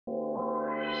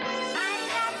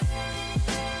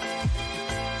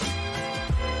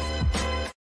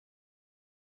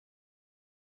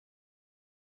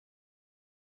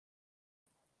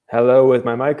Hello with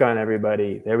my mic on,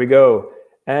 everybody. There we go.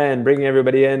 And bringing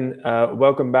everybody in,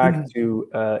 welcome back to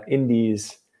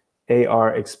INDE's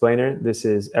AR Explainer. This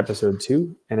is episode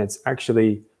 2, and it's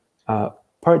actually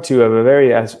part 2 of a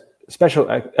very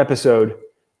special episode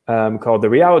called The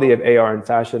Reality of AR in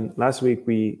Fashion. Last week,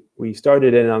 we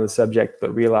started in on the subject,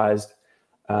 but realized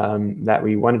that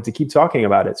we wanted to keep talking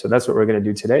about it. So that's what we're going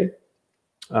to do today.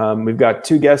 We've got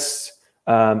 2 guests.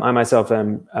 I myself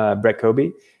am Brett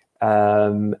Kobe.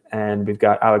 And we've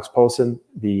got Alex Polson,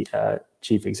 the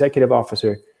Chief Executive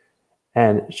Officer,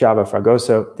 and Shava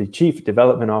Fragoso, the Chief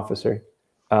Development Officer.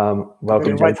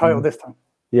 Welcome. Right title this time.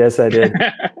 Yes, I did.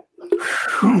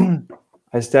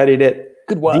 I studied it.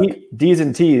 Good work. D's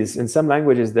and T's. In some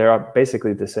languages, they are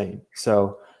basically the same.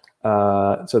 So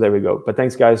there we go. But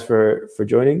thanks, guys, for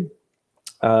joining.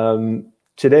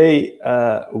 Today,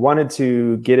 wanted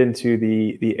to get into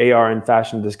the AR and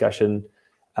fashion discussion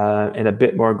in a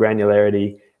bit more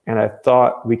granularity. And I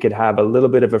thought we could have a little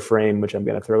bit of a frame, which I'm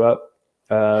going to throw up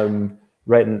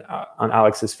right on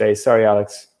Alex's face. Sorry,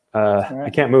 Alex. Right. I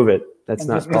can't move it. That's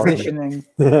not positioning.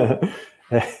 That's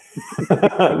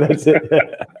it.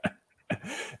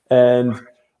 And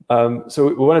so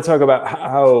we want to talk about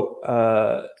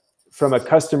how, from a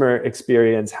customer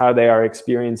experience, how they are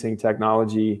experiencing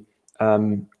technology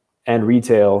and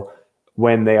retail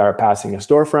when they are passing a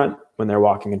storefront, when they're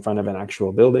walking in front of an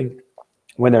actual building,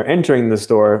 when they're entering the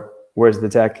store, where's the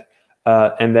tech,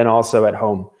 and then also at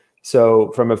home.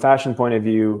 So from a fashion point of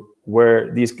view,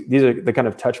 where these are the kind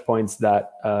of touch points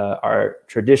that are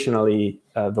traditionally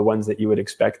the ones that you would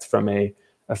expect from a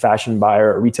fashion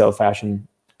buyer, a retail fashion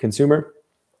consumer.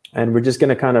 And we're just going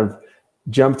to kind of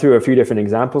jump through a few different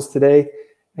examples today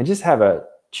and just have a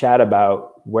chat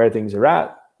about where things are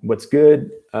at, what's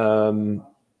good,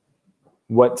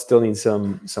 what still needs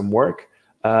some work,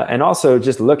 and also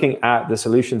just looking at the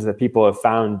solutions that people have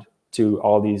found to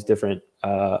all these different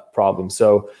problems.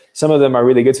 So some of them are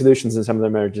really good solutions, and some of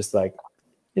them are just like,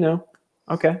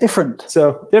 okay, different.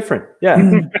 So different,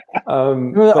 yeah.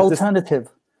 Alternative.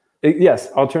 Yes,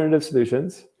 alternative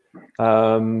solutions,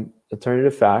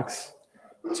 alternative facts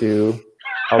to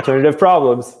alternative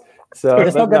problems. So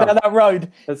let's not go down that road.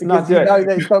 Let's not do it. That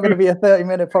it's not going to be a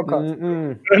 30-minute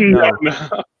podcast.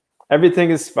 No. Everything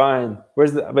is fine.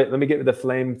 Wait, let me get the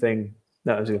flame thing.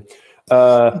 No, I'm just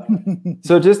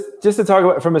so just to talk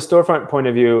about from a storefront point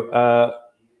of view,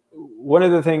 one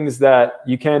of the things that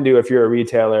you can do if you're a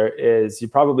retailer is you're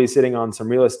probably sitting on some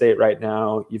real estate right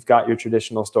now. You've got your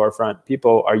traditional storefront.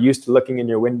 People are used to looking in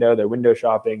your window. They're window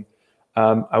shopping.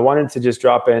 I wanted to just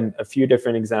drop in a few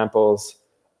different examples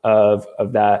of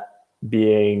that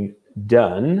being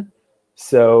done.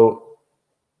 So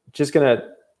just gonna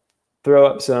throw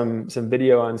up some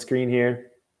video on screen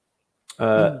here.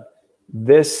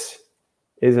 This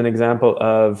is an example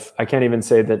of, I can't even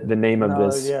say the name of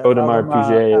this. Yeah, Audemars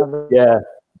Piguet. Yeah.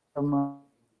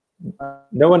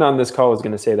 No one on this call is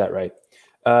going to say that right.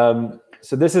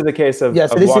 So this is the case of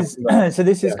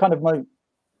this is kind of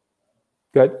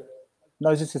good. No,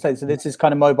 I was just to say, so this is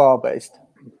kind of mobile based.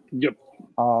 Yep.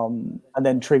 And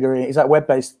then triggering, is that web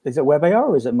based? Is it web AR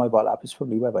or is it mobile app? It's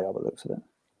probably web AR by the looks of it,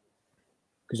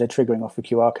 because they're triggering off the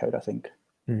QR code, I think.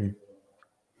 Mm-hmm.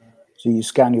 So you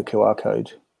scan your QR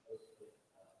code,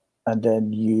 and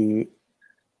then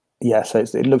so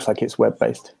it looks like it's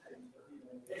web-based.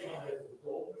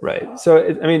 Right. So,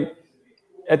 I mean,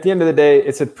 at the end of the day,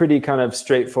 it's a pretty kind of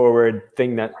straightforward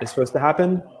thing that is supposed to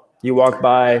happen. You walk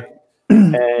by,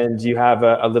 and you have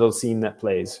a little scene that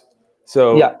plays.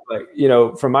 So,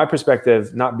 from my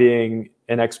perspective, not being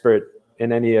an expert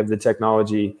in any of the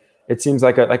technology, it seems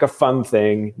like a fun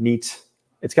thing, neat.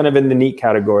 It's kind of in the neat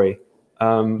category.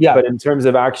 But in terms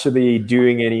of actually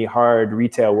doing any hard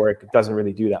retail work, it doesn't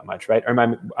really do that much, right? Or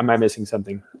am I missing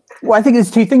something? Well, I think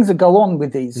there's 2 things that go on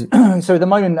with these. So at the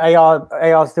moment,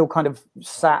 AR still kind of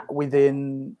sat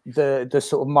within the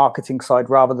sort of marketing side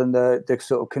rather than the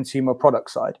sort of consumer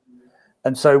product side.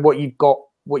 And so what you've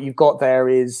got there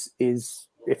is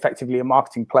effectively a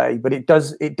marketing play, but it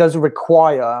does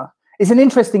require. It's an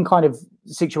interesting kind of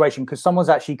situation because someone's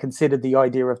actually considered the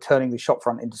idea of turning the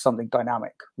shopfront into something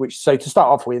dynamic, so to start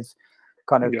off with,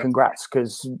 kind of congrats,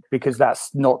 because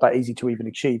that's not that easy to even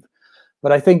achieve.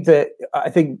 But I think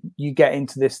you get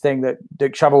into this thing that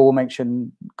Shava will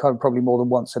mention kind of probably more than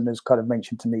once and has kind of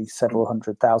mentioned to me several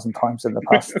 100,000 times in the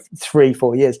past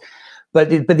 3-4 years. But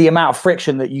the amount of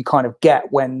friction that you kind of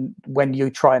get when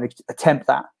you try and attempt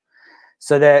that.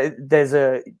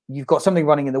 So you've got something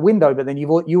running in the window, but then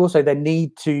you also then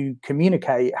need to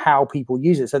communicate how people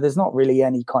use it. So there's not really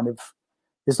any kind of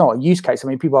It's not a use case. I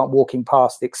mean, people aren't walking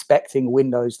past expecting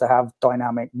Windows to have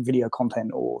dynamic video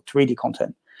content or 3D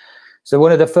content. So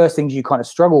one of the first things you kind of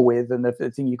struggle with, and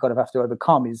the thing you kind of have to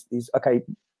overcome is okay,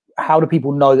 how do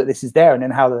people know that this is there, and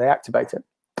then how do they activate it?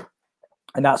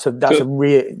 And that's a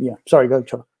real, yeah. Sorry, go,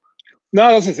 Trevor. No,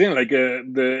 that's the thing. Like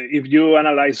if you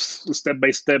analyze step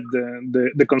by step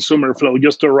the consumer flow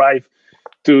just to arrive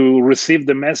to receive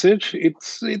the message,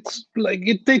 it's like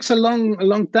it takes a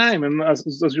long time. And as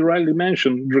you rightly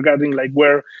mentioned regarding like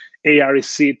where AR is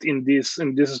sit in this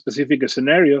specific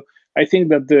scenario, I think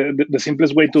that the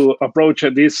simplest way to approach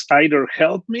it is either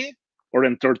help me or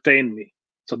entertain me.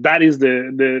 So that is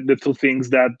the two things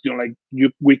that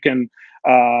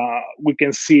we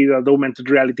can see that augmented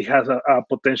reality has a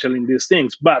potential in these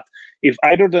things. But if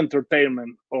either the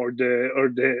entertainment or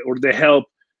the help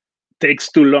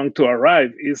takes too long to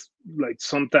arrive, is like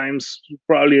sometimes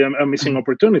probably a missing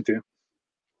opportunity.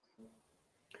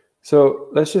 So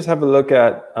let's just have a look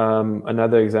at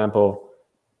another example.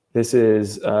 This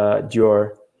is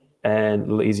Dior, and a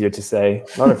little easier to say.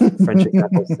 A lot of French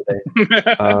examples today.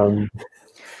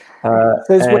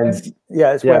 So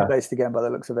it's web-based again by the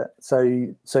looks of it. So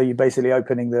you're basically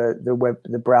opening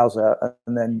the browser,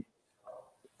 and then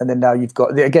now you've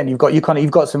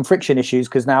got some friction issues,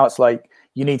 because now it's like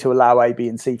you need to allow A, B,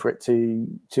 and C for it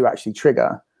to actually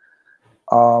trigger.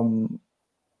 And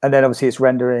then obviously it's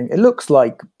rendering. It looks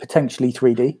like potentially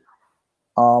 3D,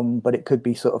 but it could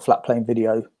be sort of flat plane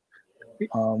video.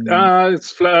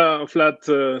 It's flat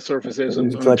surfaces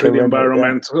and 3D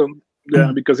environment.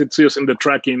 Yeah, because it's using the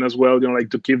tracking as well,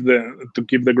 like to keep the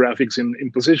graphics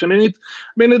in position. And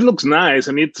it looks nice,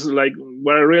 and it's like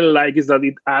what I really like is that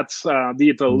it adds a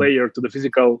digital layer to the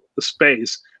physical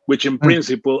space, which in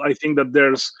principle I think that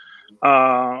there's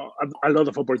a lot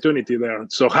of opportunity there.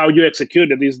 So how you execute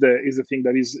it is the thing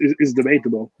that is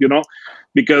debatable,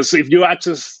 because if you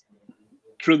access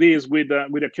through this with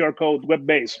a QR code web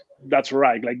based, that's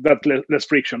right, like that less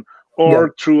friction.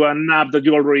 Or through an app that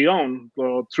you already own,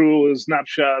 or through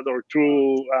Snapchat or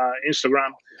through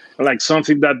Instagram, like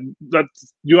something that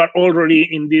you are already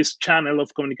in this channel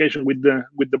of communication with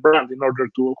the brand in order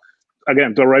to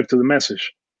arrive to the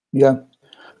message. Yeah,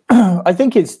 I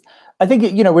think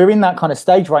we're in that kind of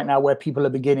stage right now where people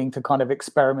are beginning to kind of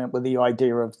experiment with the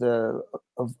idea of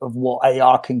what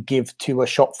AR can give to a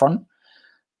shop front.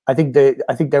 I think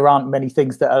there aren't many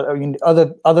things that are,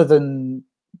 other than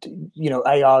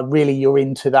AR, really you're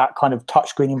into that kind of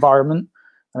touchscreen environment,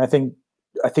 and I think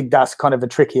that's kind of a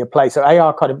trickier place. So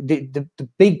AR kind of the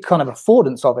big kind of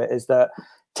affordance of it is that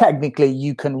technically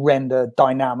you can render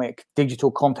dynamic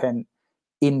digital content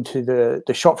into the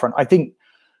shopfront. I think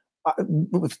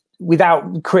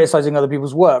without criticizing other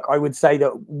people's work, I would say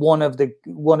that one of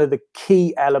the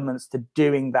key elements to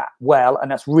doing that well, and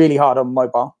that's really hard on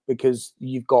mobile because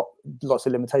you've got lots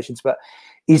of limitations, but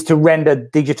is to render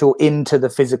digital into the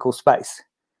physical space.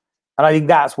 And I think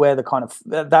that's where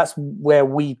that's where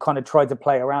we kind of try to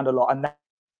play around a lot, and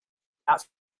that's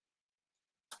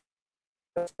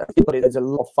there's a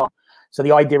lot of fun. So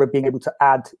the idea of being able to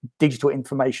add digital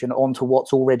information onto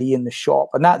what's already in the shop,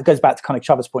 and that goes back to kind of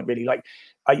Trevor's point, really. Like,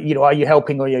 are you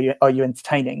helping or are you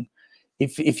entertaining?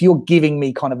 If you're giving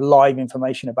me kind of live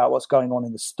information about what's going on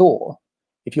in the store,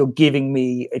 if you're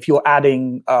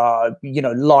adding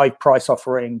live price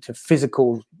offering to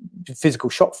physical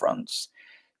shop fronts,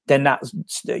 then that's,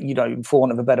 for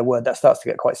want of a better word, that starts to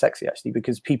get quite sexy actually,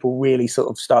 because people really sort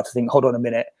of start to think, hold on a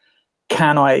minute.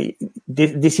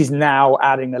 This is now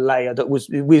adding a layer that was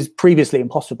previously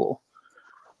impossible,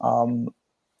 and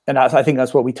I think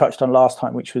that's what we touched on last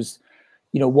time, which was,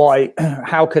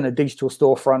 how can a digital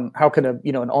storefront, how can an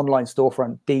online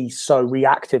storefront be so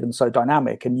reactive and so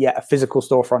dynamic, and yet a physical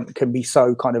storefront can be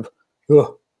so kind of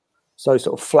so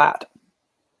sort of flat.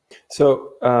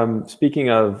 So speaking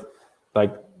of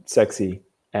like sexy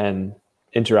and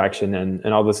interaction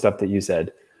and all the stuff that you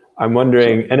said, I'm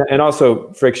wondering, and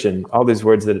also friction, all these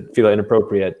words that feel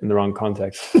inappropriate in the wrong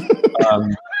context.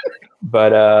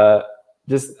 But I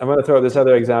want to throw this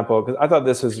other example because I thought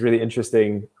this was really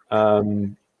interesting,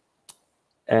 and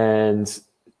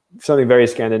something very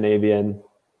Scandinavian,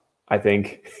 I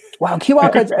think. Wow,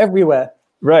 QR codes everywhere.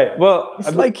 Right. Well,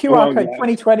 it's like QR code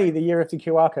 2020, the year of the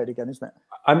QR code again, isn't it?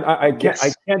 I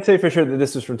can't say for sure that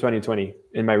this was from 2020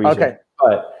 in my region. Okay.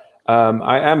 But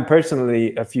I am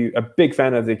personally a big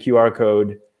fan of the QR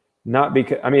code, not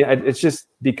because, it's just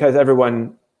because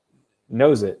everyone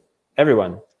knows it.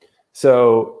 Everyone.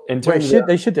 So in terms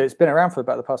they should do. It's been around for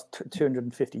about the past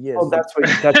 250 years. Well, that's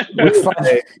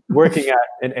working at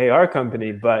an AR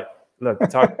company. But look,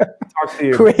 talk to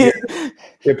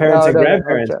your parents and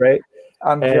grandparents, right?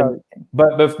 I'm joking.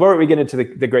 But before we get into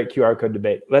the great QR code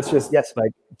debate, let's just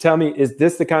tell me, is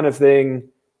this the kind of thing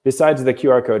besides the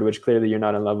QR code, which clearly you're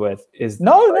not in love with, is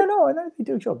no. I know they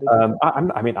do a job.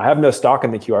 I mean, I have no stock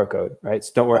in the QR code, right?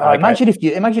 So don't worry. Imagine if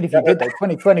you did though.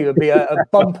 2020 would be a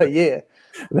bumper year.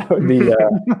 That would be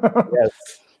yes.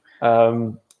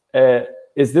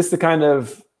 Is this the kind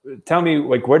of, tell me,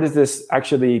 like, where does this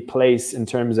actually place in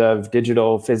terms of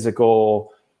digital,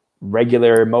 physical,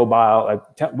 regular, mobile? Like,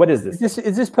 what is this?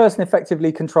 Is this person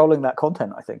effectively controlling that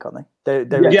content? I think, aren't they?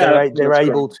 They're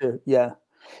able to. Yeah.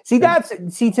 See,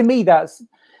 to me, that's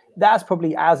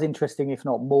probably as interesting, if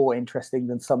not more interesting,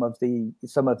 than some of the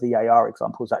AR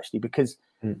examples, actually, because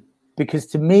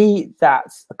to me,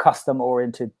 that's a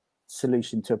custom-oriented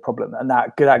solution to a problem, and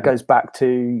that goes back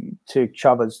to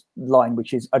Chava's line,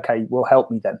 which is, okay, well, help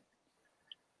me then.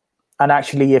 And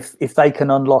actually, if they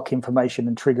can unlock information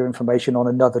and trigger information on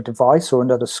another device or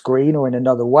another screen or in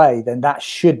another way, then that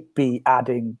should be A,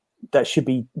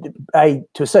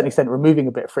 to a certain extent, removing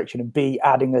a bit of friction, and B,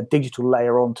 adding a digital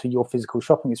layer onto your physical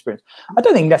shopping experience. I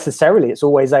don't think necessarily it's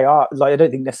always AR. Like, I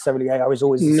don't think necessarily AR is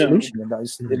always the solution in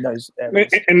those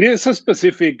areas. And this is a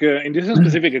specific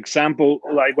example.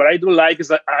 Like, what I do like is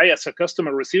that I, as a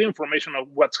customer, receive information of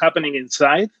what's happening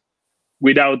inside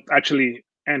without actually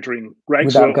entering.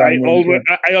 Right. So I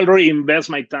already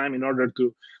invest my time in order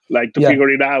to figure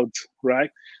it out. Right.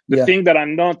 The thing that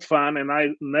I'm not fan, and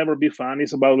I'll never be fan,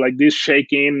 is about like this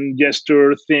shaking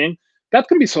gesture thing. That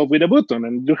can be solved with a button,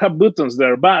 and you have buttons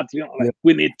there, but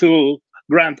we need to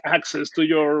grant access to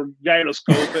your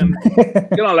gyroscope, and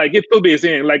like it could be a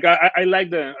thing. Like I like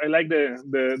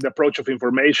the approach of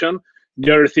information.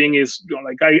 The other thing is,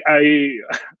 I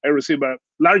receive a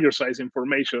larger size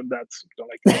information that's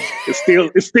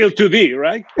it's still 2D,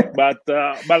 right? But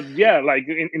yeah, like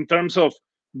in terms of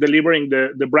delivering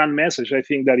the brand message, I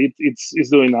think that it's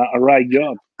doing a right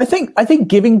job. I think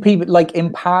giving people, like,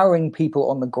 empowering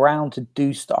people on the ground to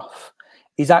do stuff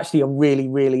is actually a really,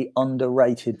 really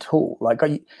underrated tool. Like,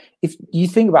 if you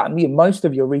think about it, most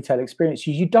of your retail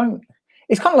experiences,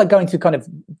 it's kind of like going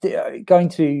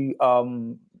to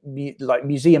like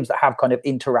museums that have kind of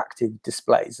interactive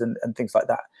displays and things like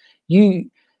that.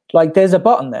 There's a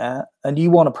button there and you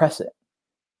want to press it.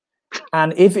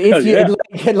 And if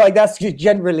that's just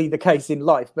generally the case in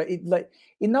life, but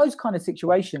in those kind of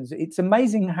situations, it's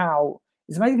amazing how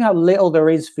little there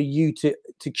is for you to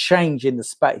change in the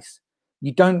space.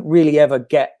 You don't really ever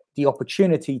get the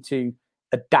opportunity to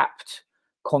adapt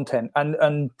content,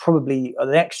 and probably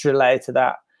an extra layer to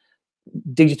that,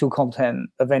 digital content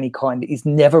of any kind is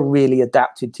never really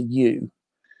adapted to you.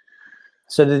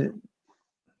 So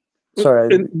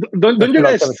don't you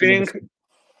guys think?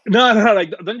 No,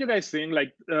 like, don't you guys think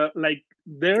like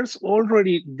there's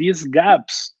already these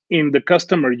gaps in the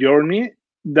customer journey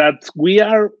that we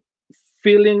are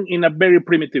feeling in a very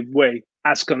primitive way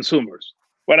as consumers?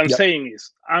 What I'm saying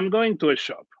is, I'm going to a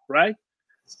shop, right?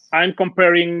 I'm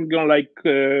comparing,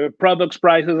 products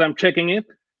prices. I'm checking it.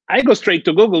 I go straight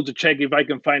to Google to check if I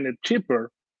can find it cheaper.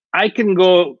 I can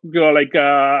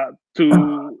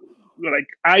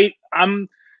I'm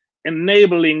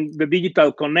enabling the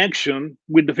digital connection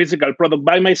with the physical product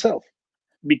by myself,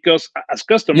 because as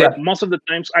customer, most of the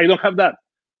times I don't have that.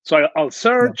 So I'll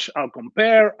search, I'll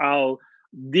compare, I'll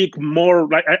dig more.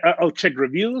 Like I'll check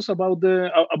reviews about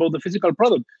the physical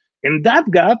product, and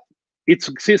that gap, it's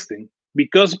existing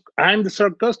because I'm the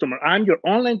third customer. I'm your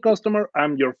online customer.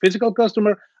 I'm your physical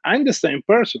customer. I'm the same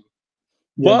person,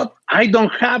 but I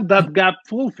don't have that gap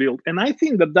fulfilled. And I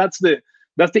think that's the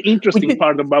interesting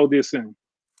part about this thing.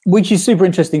 Which is super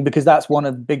interesting, because that's one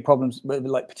of the big problems,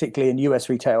 like particularly in US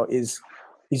retail, is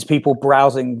people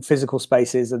browsing physical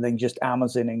spaces and then just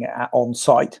Amazoning it on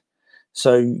site.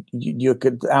 So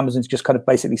Amazon's just kind of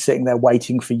basically sitting there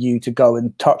waiting for you to go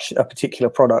and touch a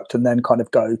particular product and then kind of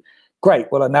go, great,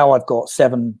 well, now I've got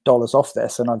 $7 off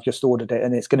this and I've just ordered it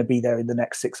and it's going to be there in the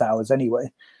next 6 hours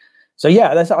anyway. So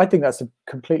yeah, I think that's a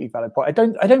completely valid point.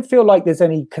 I don't feel like there's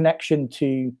any connection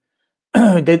to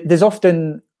there's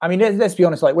often, I mean, let's be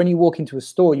honest, like when you walk into a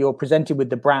store, you're presented with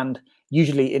the brand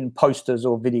usually in posters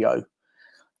or video.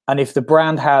 And if the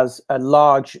brand has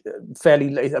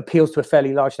it appeals to a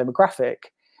fairly large demographic,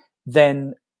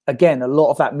 then again, a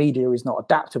lot of that media is not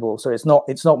adaptable. So it's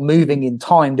not moving in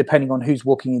time depending on who's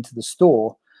walking into the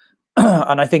store.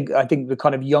 And I think the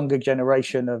kind of younger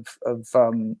generation of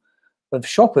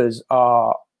shoppers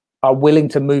are willing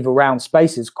to move around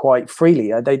spaces quite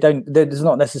freely. There's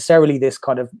not necessarily this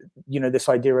kind of, this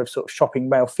idea of sort of shopping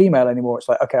male female anymore. It's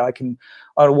like, okay,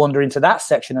 I'll wander into that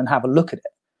section and have a look at it.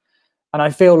 And I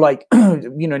feel like,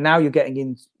 now you're getting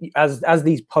in as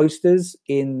these posters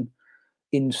in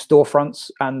storefronts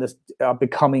and are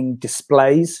becoming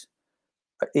displays.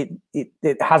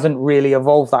 it hasn't really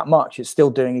evolved that much. It's still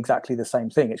doing exactly the same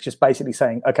thing. It's just basically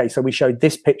saying, okay, so we showed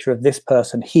this picture of this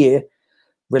person here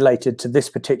related to this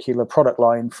particular product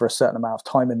line for a certain amount of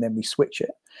time, and then we switch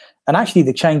it. And actually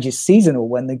the change is seasonal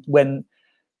when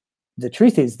the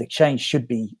truth is the change should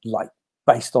be like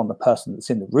based on the person that's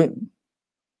in the room.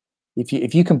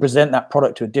 If you can present that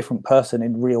product to a different person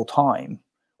in real time,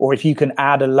 or if you can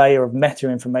add a layer of meta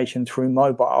information through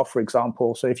mobile, for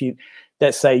example. So if you,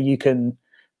 let's say you can,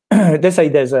 let's say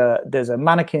there's a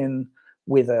mannequin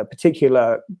with a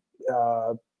particular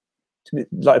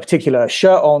like a particular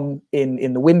shirt on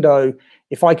in the window.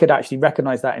 If I could actually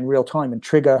recognize that in real time and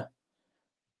trigger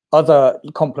other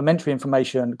complementary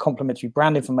information, complementary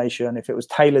brand information, if it was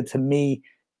tailored to me,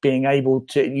 being able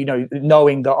to, you know,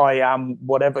 knowing that I am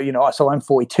whatever, you know, so I'm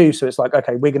 42. So it's like,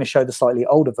 okay, we're going to show the slightly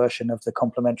older version of the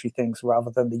complementary things rather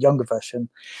than the younger version.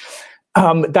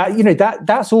 That, you know,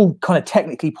 that's all kind of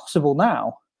technically possible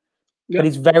now, but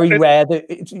it's very rare that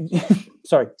it's,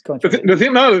 sorry, go on. The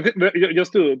thing, no,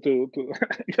 just to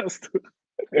just to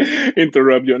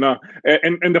interrupt you now.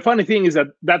 And the funny thing is that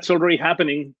that's already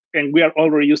happening, and we are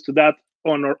already used to that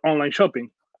on our online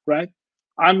shopping, right?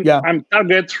 I'm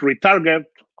Target, retarget,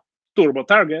 turbo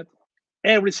target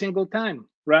every single time,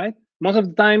 right? Most of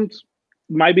the times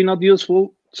might be not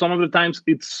useful. Some of the times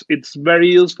it's very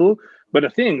useful. But the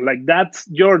thing, like that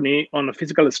journey on a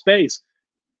physical space,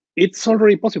 it's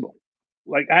already possible.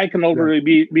 Like I can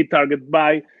already be targeted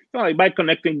by, you know, like by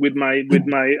connecting with my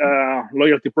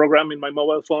loyalty program in my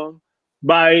mobile phone,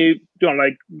 by, you know,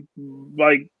 like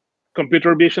by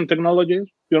computer vision technologies,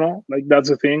 you know, like that's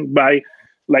the thing, by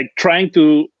like trying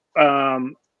to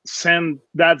send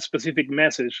that specific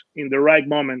message in the right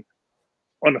moment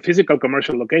on a physical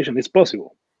commercial location is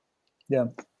possible. Yeah.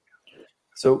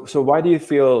 So why do you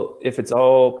feel, if it's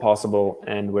all possible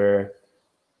and we're,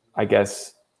 I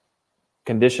guess,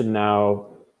 conditioned now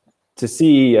to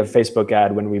see a Facebook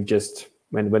ad when we've just,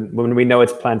 when we know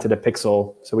it's planted a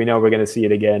pixel, so we know we're going to see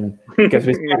it again because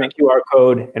we scan a QR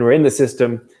code and we're in the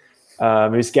system.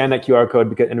 We scan that QR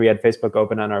code and we had Facebook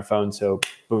open on our phone, so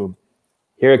boom,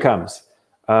 here it comes.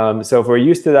 So if we're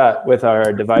used to that with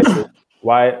our devices,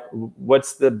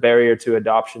 what's the barrier to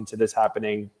adoption to this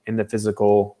happening in the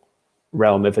physical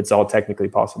realm if it's all technically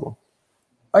possible?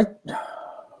 I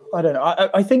don't know.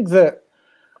 I think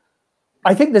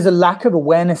there's a lack of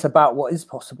awareness about what is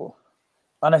possible.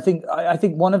 And I think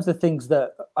one of the things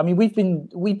that, I mean, we've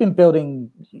been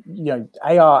building, you know,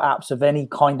 AR apps of any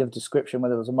kind of description,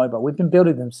 whether it was a mobile, we've been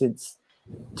building them since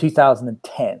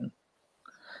 2010.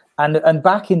 And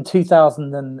back in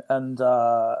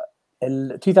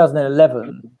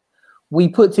 2011, we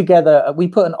put an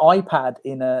iPad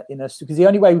in a because the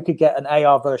only way we could get an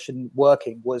AR version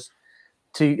working was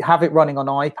to have it running on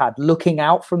an iPad, looking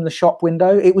out from the shop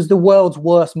window. It was the world's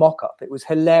worst mock-up. It was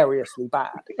hilariously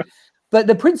bad. But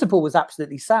the principle was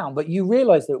absolutely sound. But you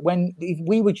realize that if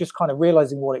we were just kind of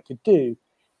realizing what it could do,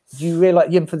 you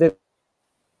realize, for the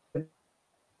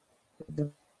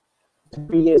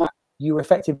 3 years, you were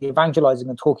effectively evangelizing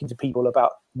and talking to people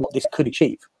about what this could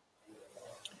achieve.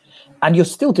 And you're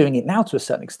still doing it now to a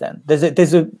certain extent. There's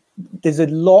a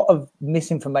lot of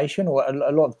misinformation or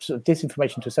a lot of sort of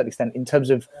disinformation to a certain extent in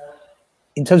terms of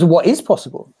what is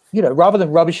possible. You know, rather than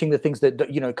rubbishing the things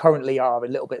that you know currently are a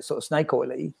little bit sort of snake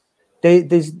oily,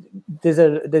 there's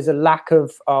a lack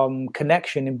of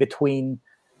connection in between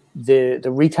the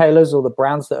retailers or the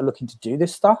brands that are looking to do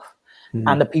this stuff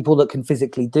and the people that can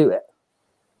physically do it.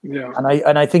 Yeah.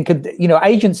 And I think, you know,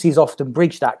 agencies often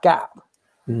bridge that gap.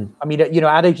 I mean, you know,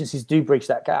 ad agencies do bridge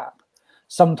that gap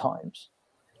sometimes,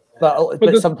 but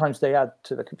sometimes they add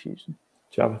to the confusion.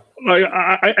 Java.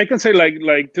 I can say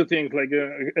like two things, like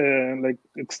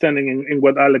extending in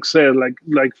what Alex said.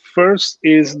 Like first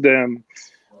is the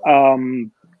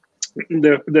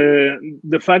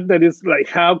fact that it's like,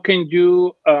 how can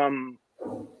you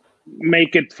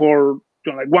make it for,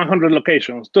 you know, like 100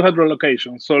 locations, 200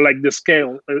 locations? So like the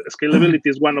scalability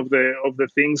is one of the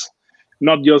things,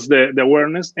 not just the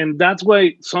awareness. And that's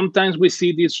why sometimes we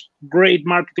see these great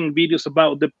marketing videos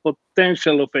about the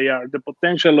potential of AR, the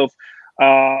potential of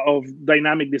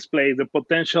dynamic display, the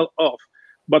potential of,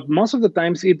 but most of the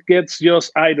times it gets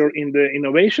just either in the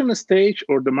innovation stage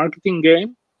or the marketing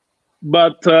game.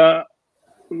 But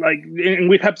and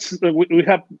we have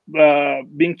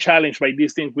been challenged by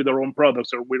these things with our own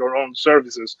products or with our own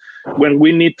services, when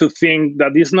we need to think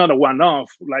that it's not a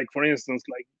one-off. Like, for instance,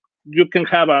 like you can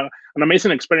have an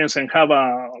amazing experience and have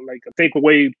a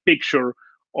takeaway picture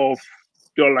of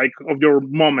your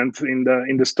moment in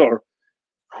the store.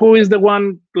 Who is the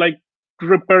one like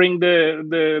repairing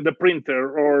the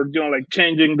printer, or like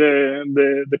changing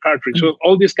the cartridge. So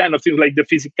all these kind of things, like the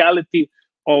physicality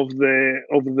of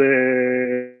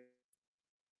the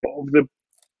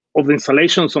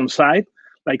installations on site,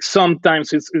 like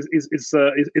sometimes it's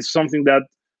something that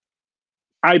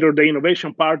either the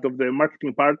innovation part of the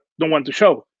marketing part don't want to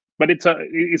show, but it's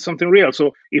something real.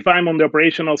 So if I'm on the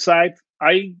operational side,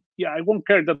 I won't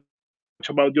care that much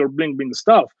about your bling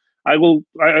stuff. I will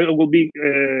be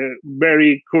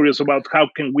very curious about how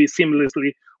can we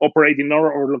seamlessly operate in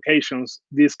our locations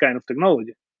this kind of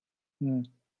technology.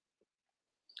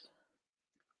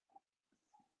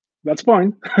 That's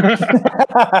point.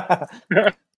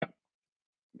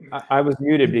 I was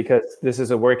muted because this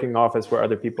is a working office where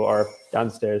other people are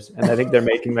downstairs, and I think they're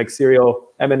making like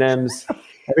cereal, M&Ms,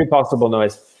 every possible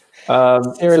noise.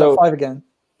 Cereal at 5 again.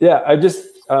 Yeah, I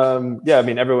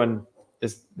mean, everyone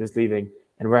is leaving,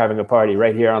 and we're having a party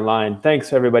right here online.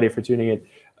 Thanks everybody for tuning in.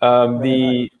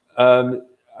 I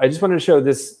just wanted to show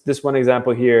this one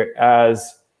example here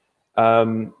as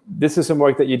this is some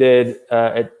work that you did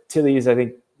at Tilly's, I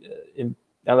think, in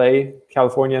LA,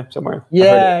 California, somewhere.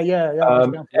 Yeah.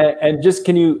 And just,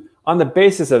 can you, on the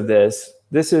basis of this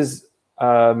is,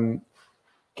 can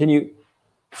you,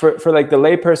 for like the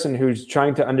layperson who's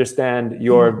trying to understand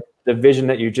the vision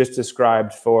that you just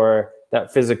described for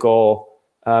that physical,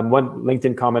 one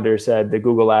LinkedIn commenter said the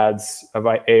Google Ads of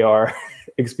AR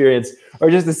experience, or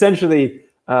just essentially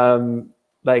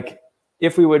like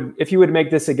if you would make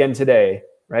this again today,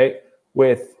 right?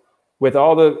 With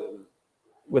the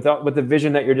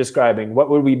vision that you're describing, what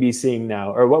would we be seeing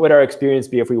now? Or what would our experience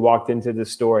be if we walked into the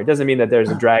store? It doesn't mean that there's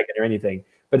a dragon or anything,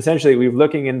 but essentially we're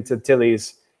looking into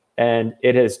Tilly's and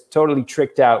it has totally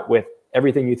tricked out with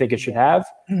everything you think it should have.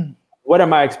 What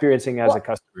am I experiencing as a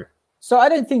customer? So I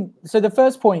don't think, so the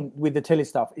first point with the Tilly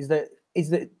stuff is that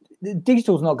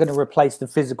digital is not going to replace the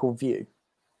physical view.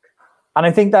 And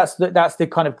I think that's the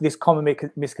kind of this common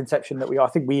misconception that I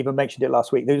think we even mentioned it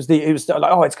last week. It was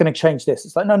like, oh, it's going to change this.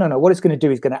 It's like, no. What it's going to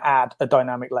do is going to add a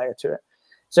dynamic layer to it.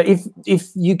 So if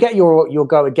you get your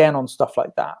go again on stuff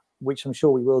like that, which I'm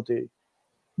sure we will do,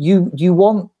 you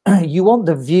want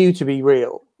the view to be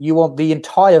real. You want the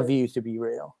entire view to be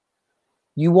real.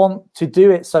 You want to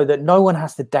do it so that no one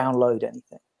has to download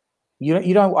anything.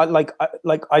 You don't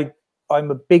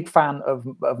I'm a big fan of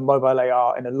mobile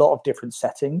AR in a lot of different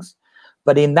settings.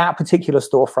 But in that particular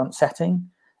storefront setting,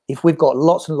 if we've got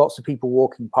lots and lots of people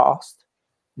walking past,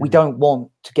 we don't want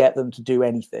to get them to do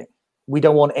anything. We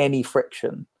don't want any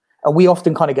friction. And we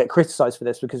often kind of get criticized for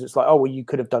this because it's like, oh, well, you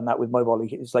could have done that with mobile.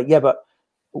 It's like, yeah, but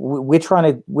we're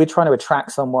trying to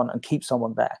attract someone and keep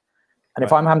someone there. And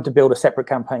if I'm having to build a separate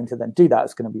campaign to then do that,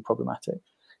 it's going to be problematic.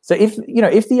 So if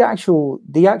the actual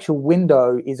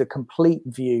window is a complete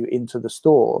view into the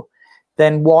store,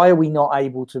 then why are we not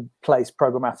able to place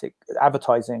programmatic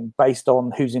advertising based on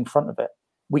who's in front of it,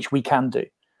 which we can do?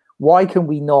 Why can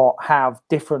we not have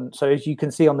different? So as you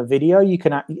can see on the video, you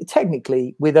can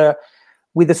technically, with a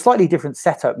slightly different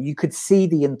setup, you could see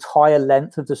the entire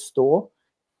length of the store.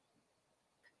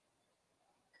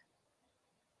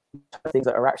 Things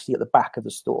that are actually at the back of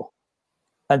the store.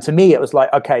 And to me, it was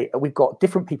like, okay, we've got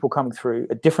different people coming through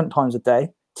at different times of day.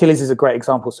 Tilly's is a great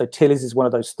example. So Tilly's is one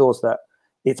of those stores that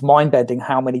it's mind-bending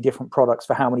how many different products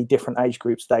for how many different age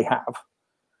groups they have.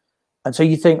 And so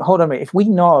you think, hold on a minute, if we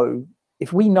know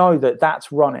that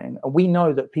that's running, and we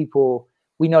know that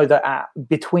at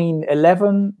between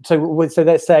 11, so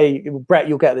let's say, Brett,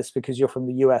 you'll get this because you're from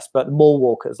the US, but mall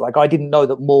walkers, like I didn't know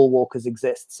that mall walkers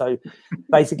exist. So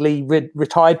basically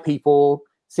retired people,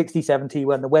 60, 70,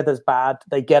 when the weather's bad,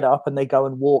 they get up and they go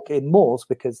and walk in malls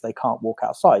because they can't walk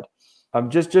outside.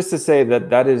 Just to say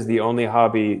that is the only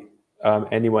hobby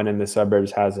anyone in the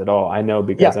suburbs has at all. I know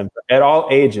because I'm at all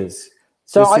ages.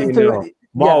 So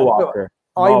mall walker.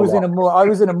 I was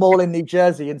in a mall in New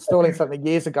Jersey installing something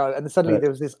years ago, and suddenly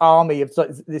there was this army of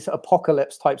this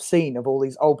apocalypse type scene of all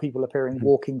these old people appearing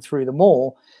walking through the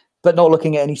mall, but not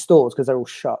looking at any stores because they're all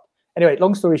shut. Anyway,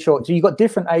 long story short, so you've got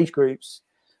different age groups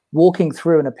walking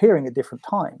through and appearing at different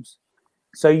times.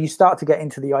 So you start to get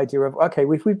into the idea of, okay,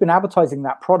 if we've been advertising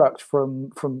that product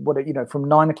from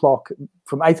 9 o'clock,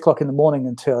 from 8 o'clock in the morning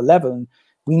until 11,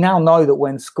 we now know that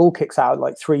when school kicks out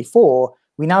like 3, 4,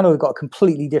 we now know we've got a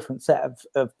completely different set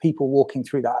of people walking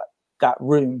through that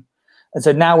room. And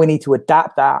so now we need to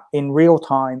adapt that in real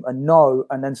time and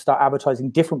then start advertising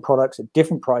different products at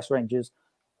different price ranges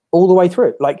all the way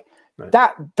through. Like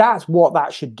that's what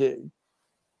that should do.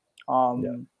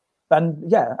 And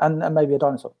maybe a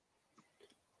dinosaur.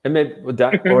 And maybe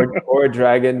or a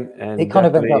dragon, and it kind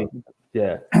of ends up.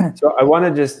 Yeah. So I want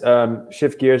to just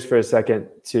shift gears for a second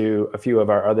to a few of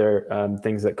our other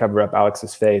things that cover up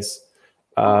Alex's face.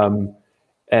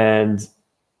 And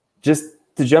just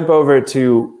to jump over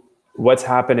to what's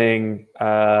happening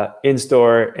in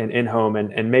store and in home,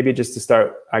 and maybe just to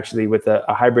start actually with a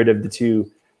hybrid of the two.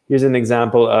 Here's an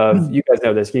example of, you guys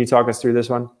know this. Can you talk us through this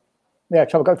one? Yeah,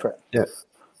 Trouble, go for it. Yeah.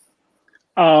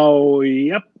 Oh,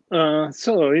 yep.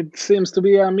 So it seems to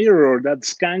be a mirror that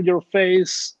scans your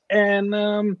face, and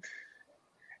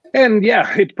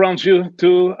yeah, it prompts you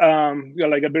to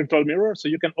like a virtual mirror, so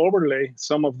you can overlay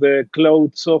some of the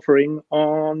clothes offering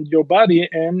on your body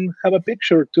and have a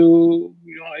picture to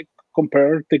like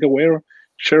compare, take away, or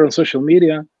share on social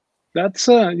media. That's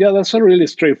that's a really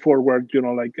straightforward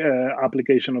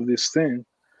application of this thing.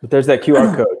 But there's that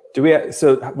QR code. Do we?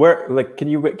 So where? Like,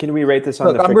 can we rate this on?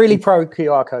 Look, I'm really pro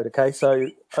QR code. Okay, so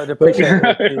I'd appreciate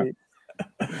it.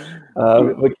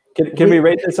 Can we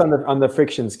rate this on the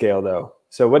friction scale though?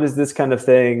 So what is this kind of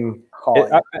thing?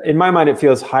 In my mind, it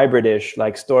feels hybrid-ish,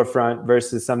 like storefront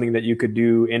versus something that you could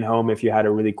do in home if you had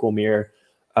a really cool mirror.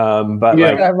 But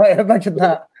yeah, right, imagine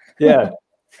that. Yeah.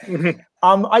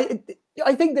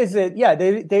 I think there's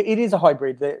it is a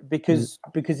hybrid because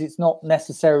it's not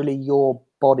necessarily your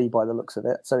body by the looks of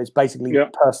it. So it's basically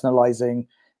personalizing.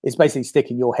 It's basically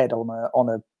sticking your head on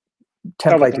a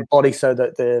templated body so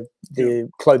that the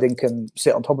clothing can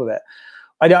sit on top of it.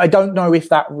 I don't know if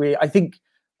that really. I think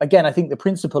the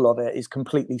principle of it is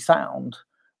completely sound.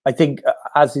 I think,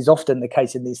 as is often the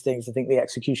case in these things, I think the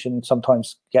execution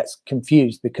sometimes gets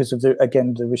confused because of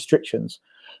the restrictions.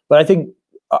 But I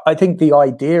think the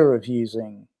idea of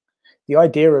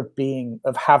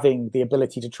having the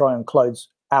ability to try on clothes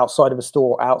outside of a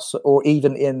store, or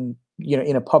even in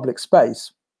a public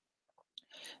space,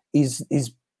 is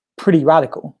pretty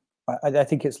radical. I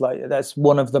think it's like that's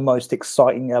one of the most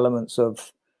exciting elements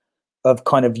of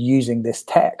kind of using this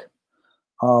tech.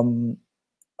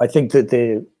 I think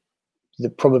that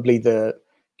probably the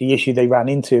issue they ran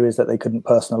into is that they couldn't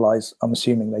personalize. I'm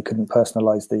assuming they couldn't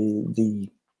personalize the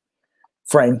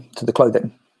frame to the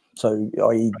clothing, so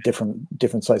i.e.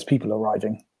 different size people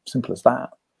arriving. Simple as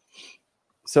that.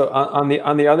 So on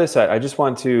the other side, I just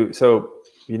want to,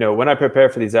 when I prepare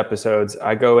for these episodes,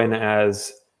 I go in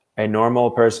as a normal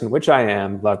person, which I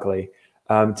am, luckily,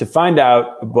 to find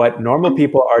out what normal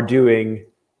people are doing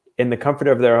in the comfort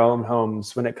of their own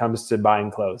homes when it comes to buying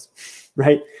clothes,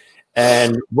 right?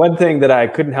 And one thing that I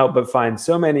couldn't help but find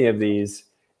so many of these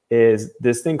is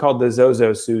this thing called the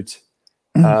Zozo suit,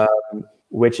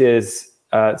 which is,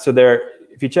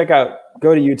 if you check out,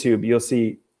 go to YouTube, you'll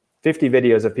see 50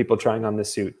 videos of people trying on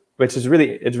this suit, which is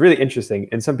really interesting.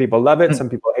 And some people love it, some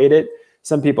people hate it.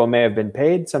 Some people may have been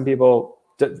paid. Some people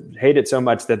hate it so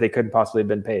much that they couldn't possibly have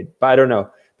been paid, but I don't know.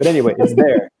 But anyway, it's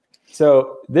there.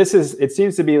 So it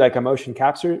seems to be like a motion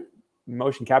capture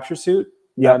suit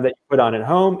that you put on at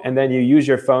home, and then you use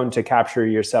your phone to capture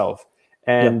yourself.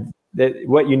 And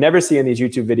what you never see in these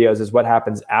YouTube videos is what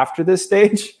happens after this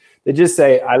stage. They just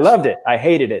say, I loved it, I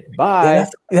hated it, bye. Yeah,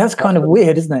 that's kind of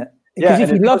weird, isn't it? Because if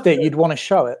you loved it, you'd want to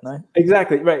show it, no?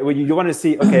 Exactly, right. Well, you want to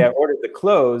see, okay, I ordered the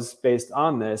clothes based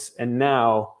on this, and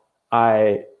now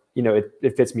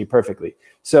it fits me perfectly.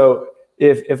 So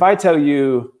if I tell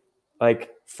you, like,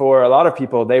 for a lot of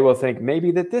people, they will think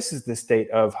maybe that this is the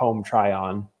state of home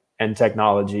try-on and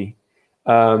technology.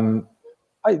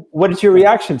 What is your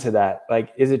reaction to that?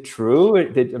 Like, is it true?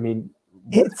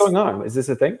 What's going on? Is this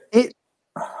a thing?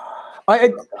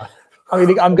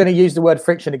 I'm going to use the word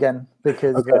friction again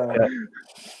because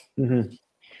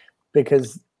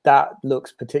because that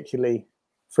looks particularly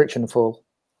frictionful.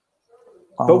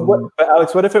 But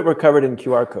Alex, what if it were covered in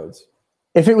QR codes?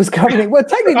 If it was covered in, well,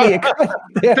 technically,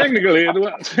 technically it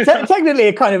was. Technically,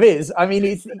 it kind of is. I mean,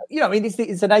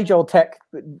 it's an age-old tech,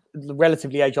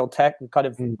 relatively age-old tech, kind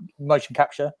of motion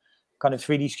capture, kind of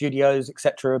 3D studios,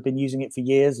 etc. have been using it for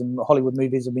years, and Hollywood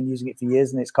movies have been using it for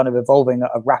years, and it's kind of evolving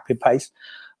at a rapid pace.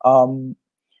 And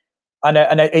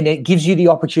it gives you the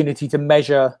opportunity to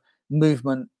measure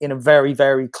movement in a very,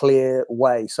 very clear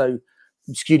way. So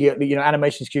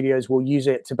animation studios will use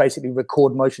it to basically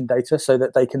record motion data so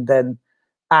that they can then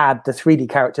add the 3D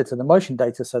character to the motion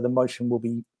data, so the motion will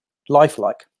be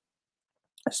lifelike.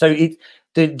 So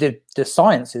the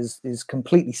science is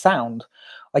completely sound.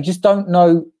 I just don't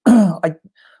know.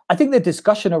 I think the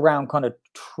discussion around kind of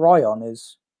try-on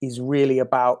is really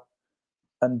about,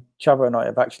 and Chava and I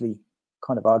have actually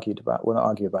kind of argued about. We'll not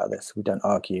argue about this. We don't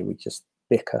argue. We just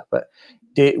bicker. But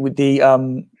the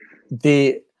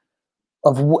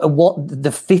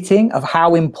fitting of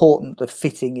how important the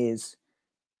fitting is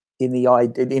in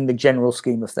the general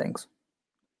scheme of things.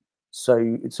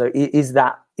 So is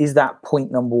that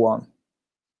point number one,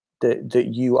 that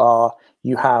you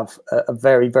have a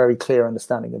very, very clear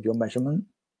understanding of your measurement,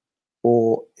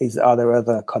 or are there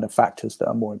other kind of factors that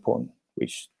are more important,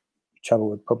 which Trevor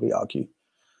would probably argue?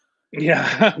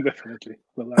 Yeah, definitely.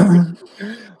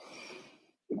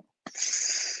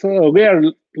 So we are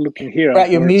looking here.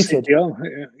 Right, you're muted.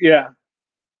 Yeah.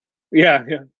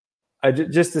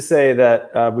 Just to say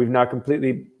that we've now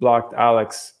completely blocked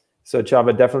Alex. So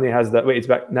Chava definitely has the, wait, it's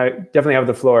back now. Definitely have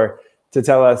the floor to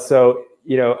tell us. So,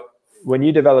 when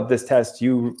you developed this test,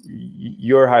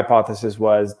 your hypothesis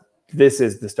was this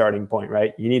is the starting point,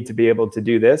 right? You need to be able to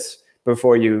do this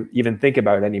before you even think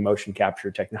about any motion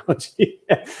capture technology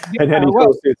and any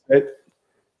cool suits, right?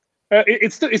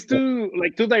 It's two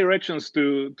directions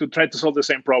to try to solve the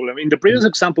same problem. In the previous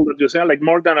example that you said, like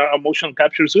more than a motion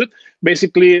capture suit,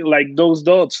 basically like those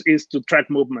dots is to track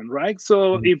movement, right?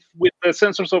 So if with the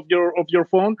sensors of your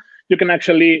phone, you can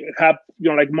actually have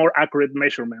like more accurate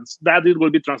measurements. That it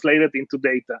will be translated into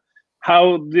data.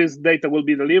 How this data will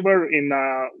be delivered in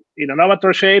an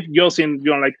avatar shape, just in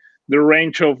like the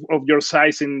range of your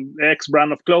size in X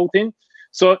brand of clothing.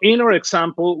 So in our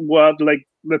example,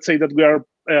 let's say that we are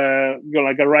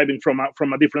like arriving from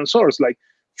a different source. Like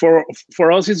for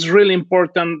us, it's really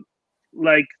important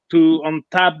like to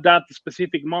untap that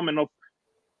specific moment of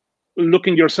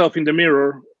looking yourself in the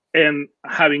mirror and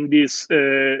having these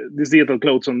digital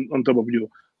clothes on top of you.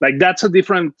 Like that's a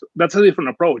different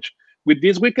approach. With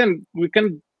this, we can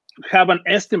have an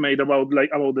estimate about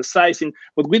the sizing,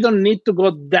 but we don't need to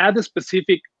go that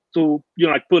specific to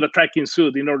like put a tracking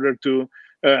suit in order to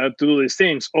do these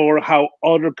things, or how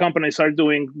other companies are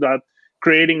doing that,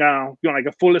 creating like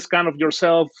a full scan of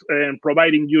yourself and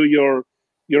providing you your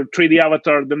 3D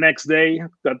avatar the next day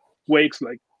that weighs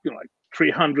like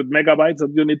 300 megabytes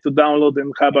that you need to download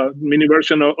and have a mini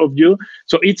version of you.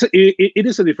 So it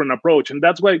is a different approach, and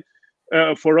that's why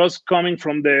for us, coming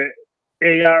from the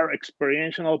AR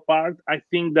experiential part, I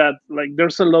think that like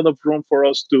there's a lot of room for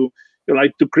us to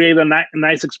create a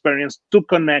nice experience to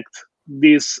connect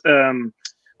this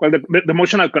the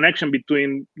emotional connection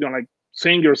between like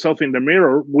seeing yourself in the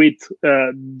mirror with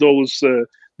those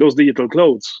digital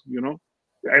clothes,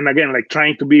 and again, like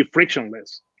trying to be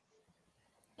frictionless.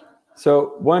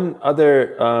 So one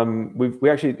other,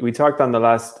 we talked on the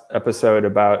last episode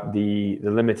about the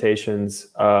limitations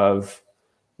of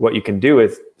what you can do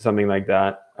with something like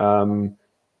that,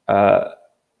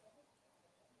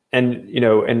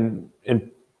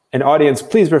 and audience,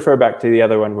 please refer back to the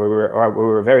other one where we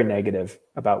were very negative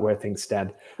about where things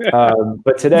stand.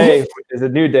 But today is a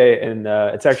new day, and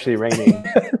it's actually raining.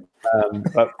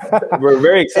 But we're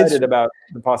very excited about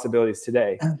the possibilities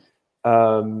today.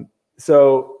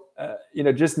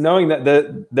 Just knowing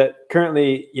that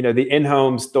currently, the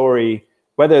in-home story,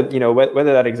 whether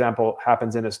that example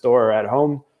happens in a store or at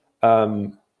home,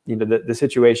 the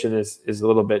situation is a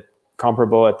little bit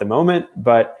comparable at the moment.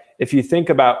 But if you think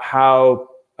about how,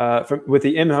 with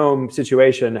the in-home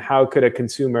situation, how could a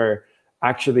consumer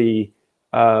actually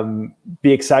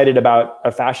be excited about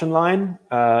a fashion line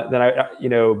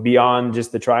beyond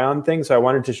just the try-on thing? So I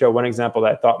wanted to show one example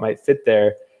that I thought might fit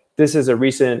there. This is a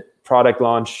recent product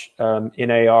launch in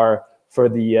AR for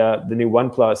the new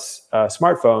OnePlus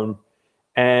smartphone,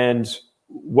 and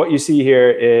what you see here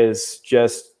is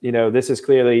just this is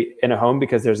clearly in a home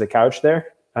because there's a couch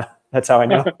there. That's how I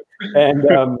know.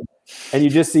 And you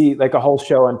just see like a whole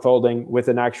show unfolding with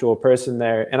an actual person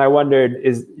there. And I wondered,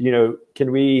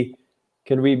 can we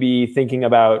be thinking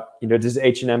about, does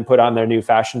H&M put on their new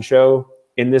fashion show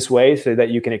in this way so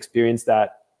that you can experience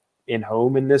that in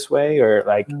home in this way? Or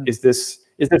like, is there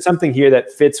something here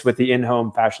that fits with the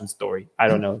in-home fashion story? I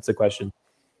don't know. It's a question.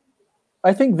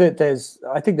 I think there's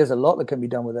a lot that can be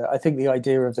done with it. I think the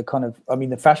idea of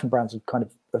the fashion brands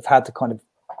have had to kind of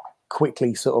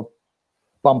quickly sort of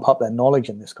bump up their knowledge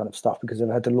in this kind of stuff because they've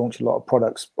had to launch a lot of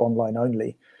products online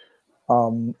only.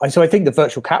 So I think the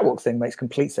virtual catwalk thing makes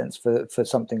complete sense for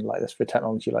something like this, for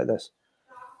technology like this.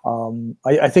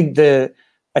 I think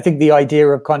the idea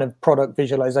of kind of product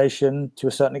visualization to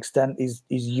a certain extent is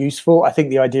useful. I think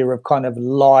the idea of kind of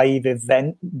live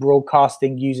event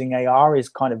broadcasting using AR is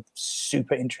kind of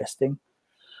super interesting.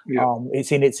 Yeah.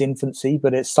 It's in its infancy,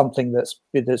 but it's something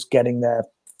that's getting there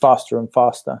faster and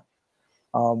faster.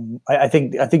 I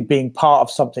think being part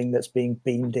of something that's being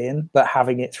beamed in, but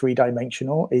having it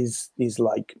 3-dimensional is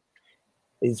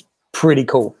pretty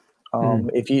cool.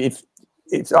 If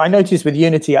I noticed with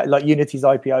Unity, like Unity's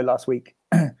IPO last week,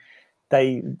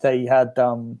 they had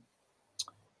the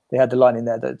line in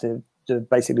there that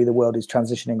basically the world is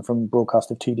transitioning from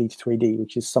broadcast of 2D to 3D,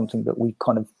 which is something that we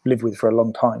kind of lived with for a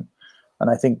long time. And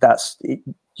I think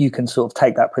you can sort of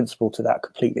take that principle to that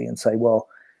completely and say, well,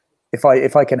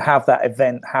 if I can have that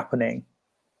event happening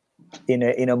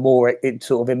in a more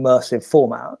sort of immersive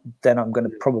format, then I'm going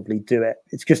to probably do it.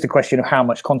 It's just a question of how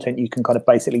much content you can kind of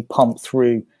basically pump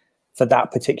through for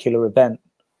that particular event.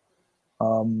 I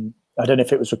don't know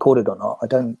if it was recorded or not. I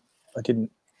didn't kind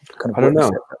of. I don't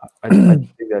know. I didn't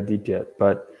dig that deep yet,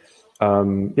 but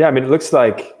yeah, I mean, it looks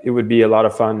like it would be a lot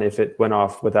of fun if it went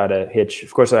off without a hitch.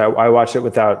 Of course, I watched it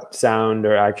without sound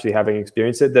or actually having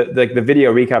experienced it. The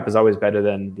video recap is always better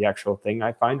than the actual thing,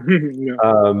 I find,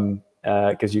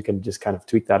 because you can just kind of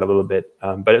tweak that a little bit.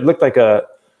 But it looked like a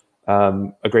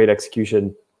great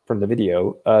execution from the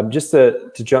video. Just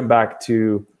to jump back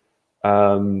to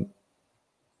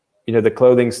the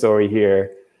clothing story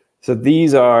here. So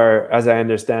these are, as I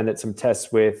understand it, some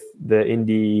tests with the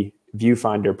INDE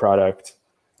viewfinder product.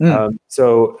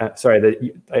 Sorry,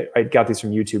 I got these from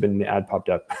YouTube and the ad popped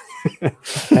up.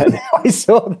 I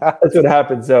saw that. That's what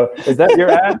happened. So is that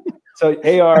your ad? So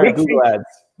AR Google ads.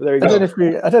 There you go. I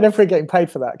don't know if we're getting paid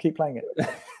for that. Keep playing it.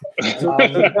 So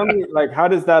tell me, like, how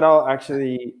does that all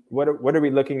actually? What are we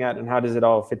looking at, and how does it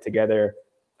all fit together?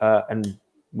 And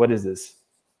what is this?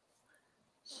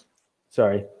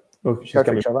 Sorry. Oh, she's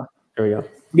coming. There we go.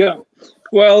 Yeah.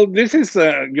 Well, this is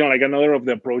like another of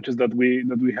the approaches that we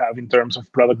have in terms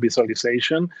of product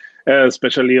visualization,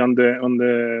 especially on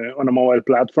a mobile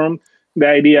platform. The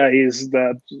idea is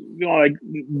that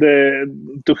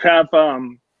to have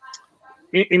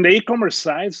in the e-commerce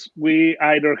sites, we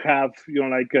either have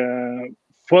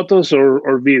photos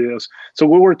or videos. So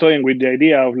we were toying with the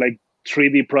idea of like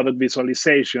 3D product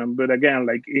visualization, but again,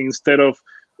 like instead of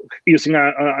using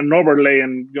an overlay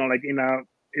and like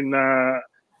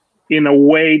in a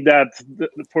way that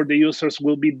for the users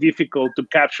will be difficult to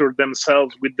capture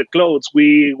themselves with the clothes,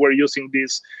 we were using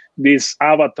this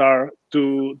avatar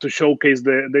to showcase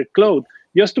the clothes,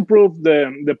 just to prove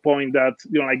the point that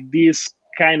like this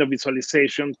kind of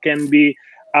visualization can be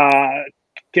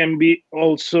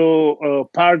also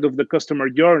part of the customer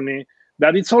journey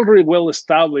that it's already well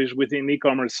established within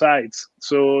e-commerce sites.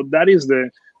 So that is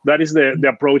the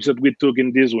approach that we took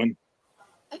in this one.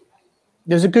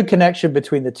 There's a good connection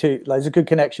between the two. There's a good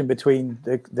connection between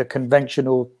the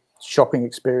conventional shopping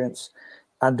experience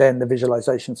and then the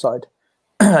visualization side.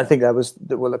 I think that was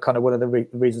kind of one of the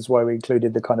reasons why we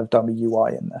included the kind of dummy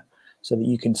UI in there, so that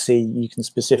you can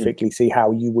specifically see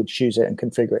how you would choose it and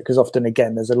configure it. Because often,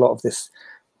 again, there's a lot of this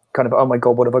kind of, oh my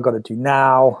God, what have I got to do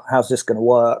now? How's this going to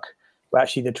work? But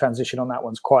actually, the transition on that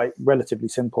one's quite relatively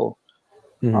simple.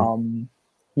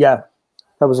 Yeah,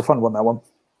 that was a fun one, that one.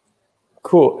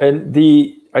 Cool. And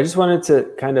I just wanted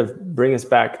to kind of bring us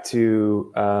back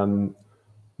to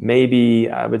maybe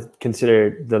I would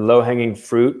consider the low-hanging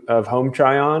fruit of home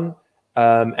try-on.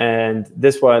 And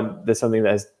there's something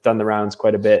that has done the rounds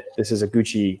quite a bit. This is a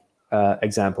Gucci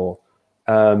example.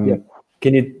 Can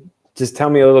you just tell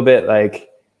me a little bit, like,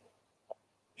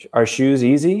 are shoes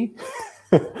easy?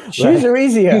 Shoes are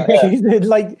easier.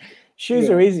 Yeah. Shoes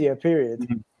are easier, period.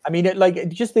 I mean,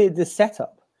 just the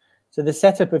setup. So the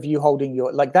setup of you holding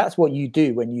that's what you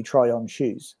do when you try on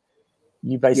shoes.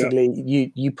 You basically,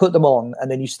 you put them on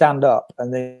and then you stand up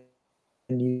and then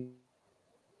you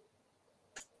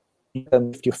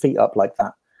lift your feet up like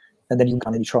that. And then you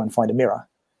kind of try and find a mirror.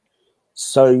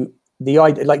 So the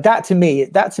idea, like that to me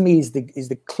is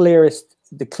the clearest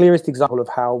example of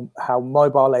how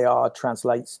mobile AR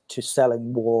translates to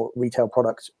selling more retail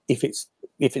products if it's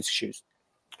shoes.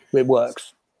 It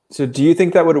works. So do you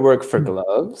think that would work for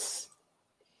gloves?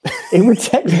 It would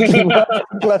technically work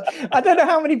for gloves. I don't know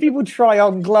how many people try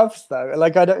on gloves though.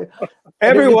 Like I don't.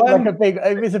 Everyone.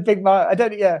 It's a big. I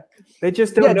don't. Yeah. They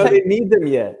just don't know they need them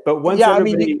yet. But once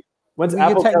once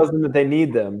Apple tells them that they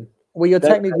need them. Well, you're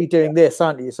technically doing this,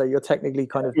 aren't you? So you're technically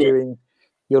kind of doing.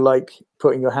 You're like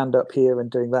putting your hand up here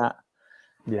and doing that.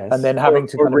 Yes. And then having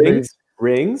to kind of move.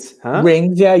 Rings, huh?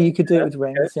 Rings, yeah, you could do it with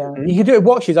rings. Yeah, you could do it with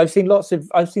watches. I've seen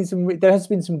some. There has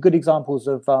been some good examples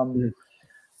of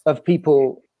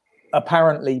people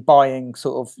apparently buying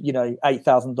sort of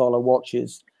 $8,000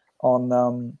 watches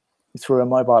on through a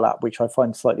mobile app, which I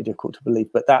find slightly difficult to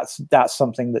believe. But that's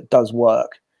something that does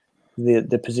work.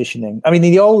 The positioning. I mean,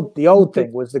 the old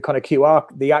thing was the kind of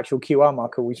the actual QR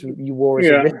marker, which you wore as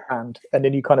a wristband, and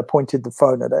then you kind of pointed the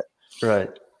phone at it.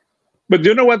 Right. But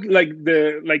you know what? Like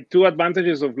two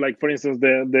advantages of, like, for instance,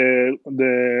 the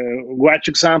watch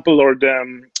example or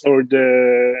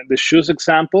the shoes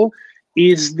example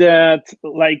is that,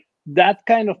 like, that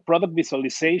kind of product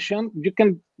visualization, you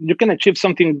can achieve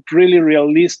something really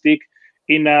realistic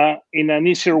in an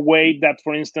easier way that,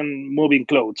 for instance, moving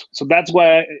clothes. So that's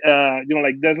why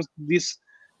like there's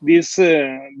this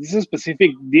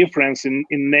specific difference in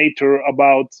nature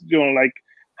about, you know, like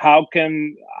how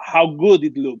good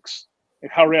it looks,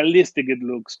 how realistic it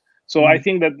looks. So I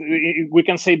think that we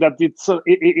can say that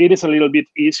it is a little bit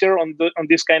easier on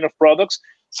this kind of products.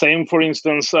 Same, for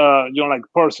instance, you know, like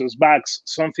purses, bags,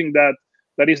 something that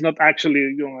is not actually,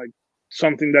 you know, like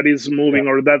something that is moving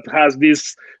or that has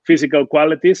these physical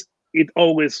qualities. It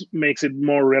always makes it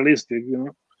more realistic, you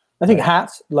know. I think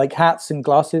hats and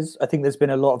glasses, I think there's been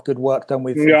a lot of good work done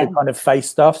with the kind of face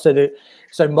stuff.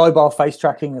 So mobile face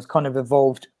tracking has kind of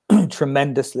evolved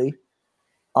tremendously.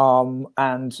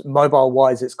 And mobile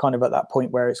wise, it's kind of at that point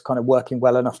where it's kind of working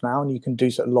well enough now, and you can do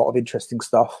a lot of interesting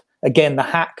stuff. Again, the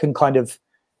hat can kind of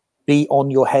be on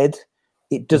your head.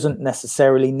 It doesn't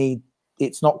necessarily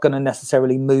it's not going to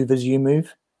necessarily move as you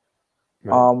move.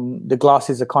 Right. The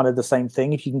glasses are kind of the same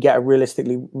thing. If you can get a realistic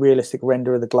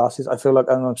render of the glasses, I feel like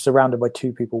I'm surrounded by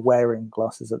 2 people wearing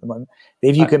glasses at the moment.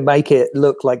 If you can make it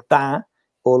look like that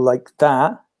or like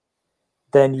that,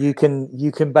 then you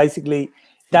can basically,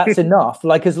 that's enough.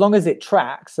 Like, as long as it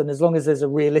tracks and as long as there's a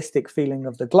realistic feeling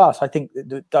of the glass, I think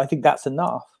that's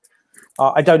enough.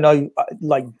 I don't know,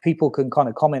 like, people can kind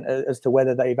of comment as to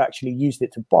whether they've actually used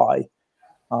it to buy.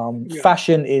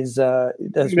 Fashion is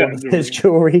there's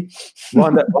jewelry.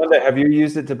 Wanda, have you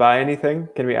used it to buy anything?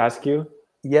 Can we ask you?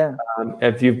 Yeah.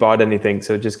 If you've bought anything,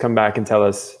 so just come back and tell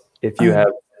us if you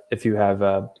have.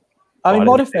 I mean,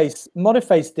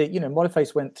 Modiface did. You know,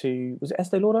 Modiface went to, was it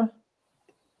Estee Lauder?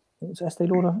 It was Estee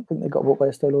Lauder. I think they got bought by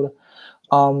Estee Lauder.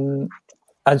 And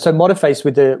so Modiface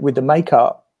with the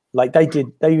makeup, like they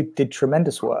did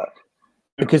tremendous work.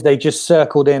 Because they just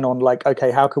circled in on, like,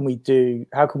 okay, how can we do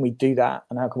that,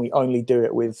 and how can we only do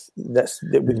it with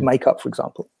makeup, for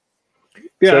example?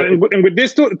 Yeah, so, and with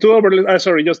these two overlays,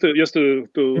 sorry, just to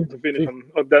finish on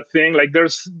that thing. Like,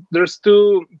 there's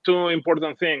two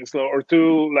important things, or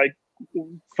two, like,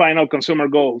 final consumer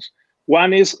goals.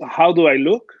 One is, how do I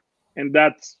look, and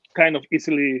that's kind of it's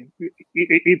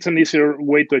an easier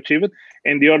way to achieve it.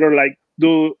 And the other, like,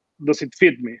 does it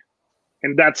fit me?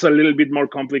 And that's a little bit more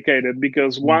complicated,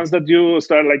 because once that you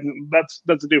start, like, that's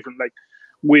different. Like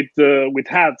with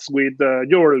hats, with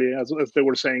jewelry, as they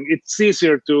were saying, it's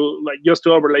easier to, like, just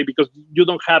to overlay, because you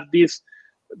don't have this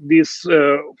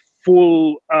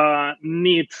full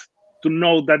need to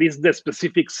know that is the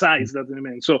specific size that you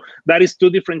mean. So that is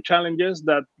 2 different challenges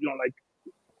that, you know, like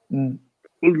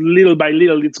little by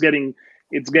little it's getting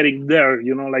there,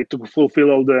 you know, like, to fulfill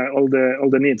all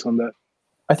the needs on that.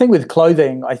 I think with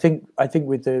clothing, I think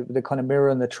with the kind of mirror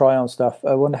and the try-on stuff,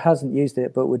 one hasn't used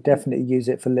it, but would definitely use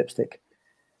it for lipstick.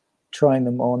 Trying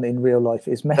them on in real life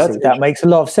is messy. That makes a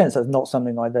lot of sense. That's not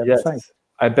something I've ever seen.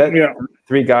 I bet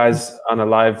 3 guys on a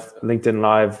LinkedIn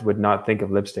Live would not think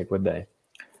of lipstick, would they?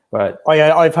 But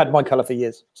I've had my color for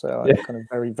years, so I kind of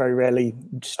very, very rarely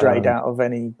strayed out of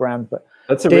any brand. But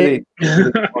that's a really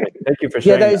good point. Thank you for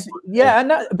sharing.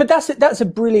 But that's a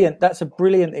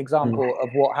brilliant example of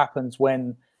what happens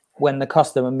when the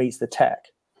customer meets the tech.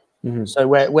 Mm-hmm. So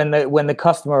when the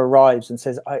customer arrives and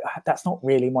says, "That's not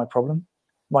really my problem.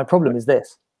 My problem is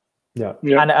this." Yeah.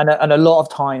 And a lot of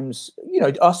times, you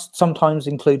know, us sometimes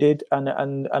included,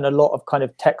 and a lot of kind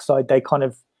of tech side, they're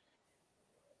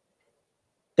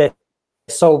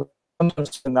solving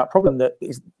that problem that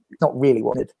is not really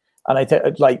wanted. And I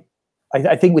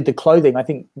think with the clothing, I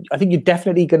think you're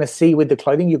definitely going to see with the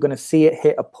clothing, you're going to see it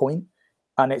hit a point,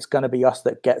 and it's going to be us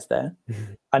that gets there.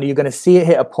 And you're going to see it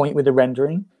hit a point with the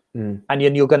rendering, and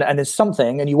there's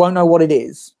something, and you won't know what it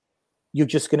is. You're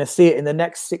just going to see it in the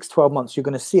next 6-12 months. You're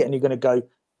going to see it, and you're going to go,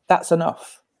 "That's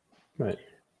enough." Right.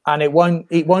 And it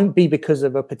won't be because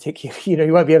of a particular, you know,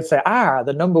 you won't be able to say,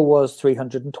 the number was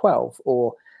 312,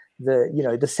 or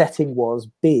the setting was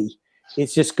B.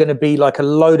 It's just going to be like a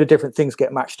load of different things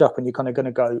get matched up, and you're kind of going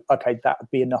to go, okay, that would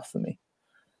be enough for me.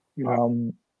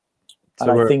 And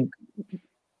I think,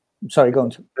 sorry, go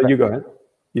on. You go ahead.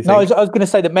 No, I was going to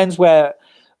say that menswear,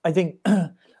 I think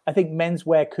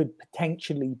menswear could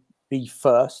potentially be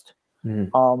first,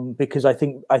 because I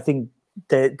think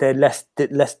they're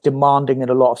less demanding in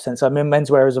a lot of sense. I mean,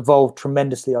 menswear has evolved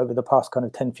tremendously over the past kind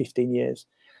of 10-15 years,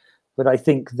 but I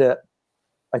think that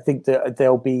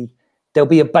there'll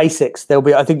be a basics.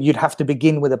 I think you'd have to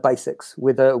begin with a basics,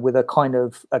 with a kind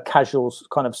of a casual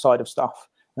kind of side of stuff.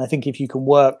 And I think if you can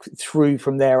work through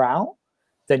from there out,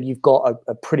 then you've got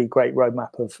a pretty great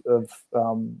roadmap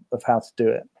of how to do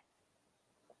it.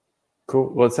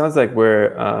 Cool. Well, it sounds like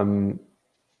we're,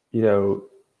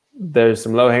 there's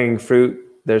some low-hanging fruit.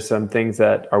 There's some things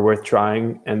that are worth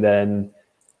trying, and then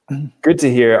good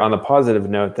to hear on a positive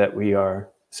note that we are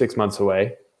 6 months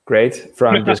away. Great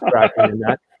from just cracking in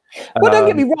that. Well, don't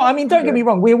get me wrong. I mean, don't get me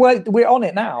wrong. We're on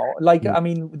it now. Like, I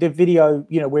mean, the video,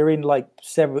 you know, we're in like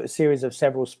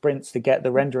several sprints to get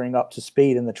the rendering up to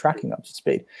speed and the tracking up to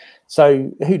speed.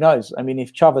 So who knows? I mean,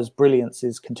 if Chava's brilliance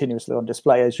is continuously on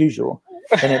display as usual,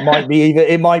 then it might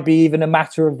be even a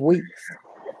matter of weeks.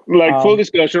 Like, full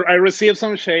disclosure, I received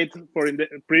some shade for in the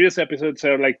previous episodes,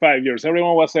 like 5 years.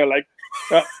 Everyone was like,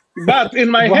 but in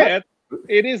my head,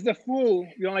 it is the full,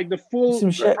 you know, like the full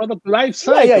product life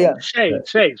cycle. Yeah. Shade.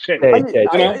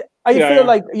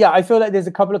 I feel like there's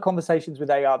a couple of conversations with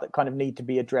AR that kind of need to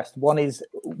be addressed. One is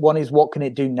what can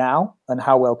it do now and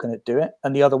how well can it do it?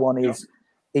 And the other one is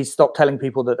stop telling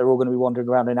people that they're all going to be wandering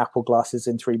around in Apple glasses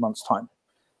in 3 months' time.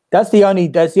 That's the only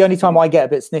time I get a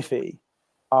bit sniffy.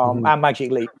 And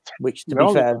Magic Leap, which to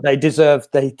be fair, they deserve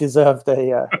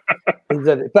the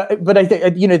but I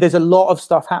think, you know, there's a lot of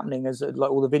stuff happening, as like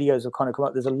all the videos have kind of come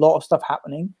up. There's a lot of stuff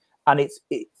happening, and it's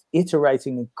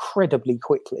iterating incredibly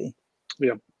quickly.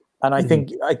 Yeah. And I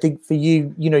think for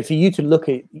you, you know, for you to look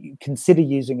at, consider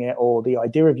using it, or the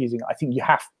idea of using it, I think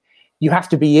you have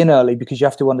to be in early, because you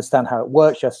have to understand how it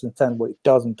works, you have to understand what it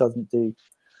does and doesn't do.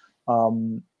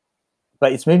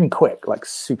 But it's moving quick, like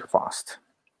super fast.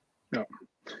 Yeah.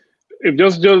 If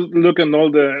just look at all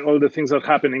the things that are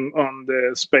happening on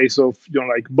the space of, you know,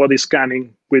 like body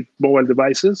scanning with mobile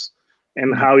devices,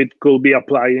 and how it could be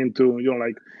applied into, you know,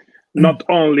 like not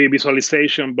only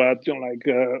visualization, but, you know, like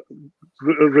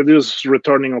reduce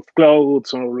returning of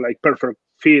clothes, or like perfect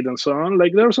fit and so on.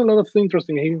 Like, there's a lot of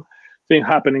interesting thing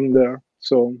happening there.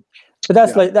 So, but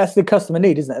that's the customer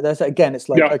need, isn't it? That's, again, it's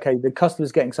like, okay, the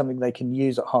customer's getting something they can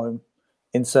use at home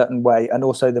in certain way, and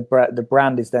also the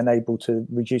brand is then able to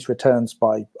reduce returns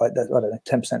by, I don't know,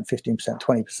 10%, 15%,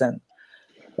 20%.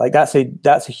 Like, that's a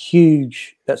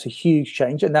huge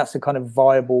change, and that's a kind of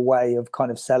viable way of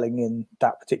kind of selling in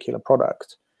that particular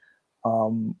product.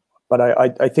 But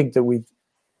I think that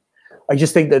I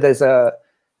just think that there's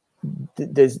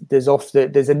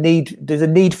a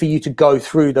need for you to go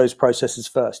through those processes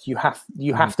first. You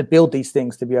have to build these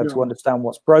things to be able to understand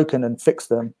what's broken and fix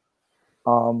them.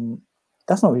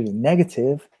 That's not really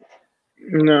negative.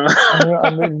 No,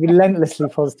 I'm a relentlessly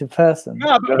positive person.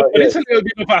 No, but it's a little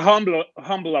bit of a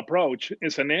humble approach,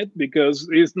 isn't it? Because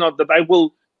it's not that I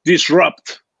will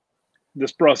disrupt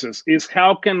this process. It's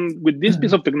how can, with this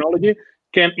piece of technology,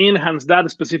 can enhance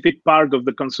that specific part of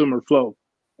the consumer flow.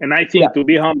 And I think to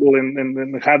be humble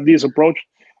and have this approach,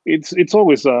 it's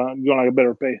always a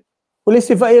better pay. Well,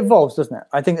 it evolves, doesn't it?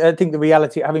 I think the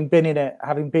reality, having been in it,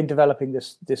 having been developing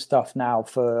this stuff now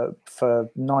for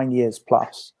 9 years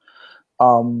plus,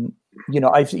 you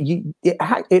know,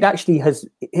 it actually has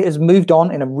moved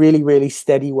on in a really, really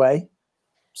steady way,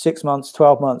 6 months,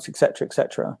 12 months,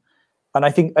 etc. And I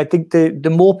think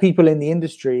the more people in the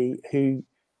industry who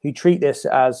treat this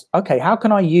as, okay, how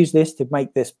can I use this to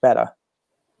make this better,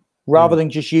 rather than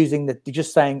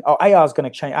just saying, oh, AR is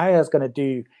going to change, AR is going to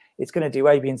do. It's going to do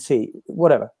A, B, and C,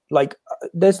 whatever. Like,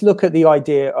 let's look at the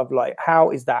idea of, like, how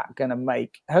is that going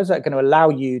to allow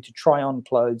you to try on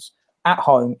clothes at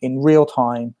home in real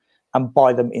time and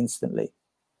buy them instantly?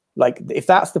 Like, if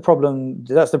that's the problem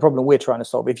we're trying to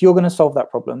solve. If you're going to solve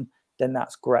that problem, then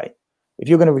that's great. If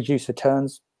you're going to reduce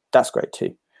returns, that's great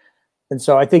too. And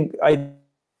so I think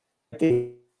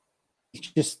it's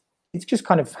just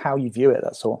kind of how you view it.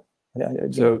 That's all.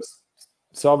 So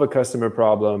solve a customer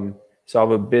problem,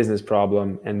 solve a business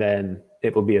problem, and then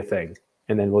it will be a thing,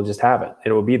 and then we'll just have it.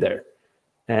 It will be there.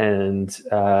 And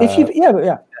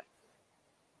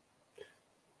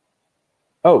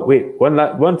Oh, wait,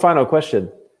 one final question.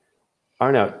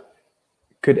 Arnaud,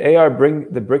 could AR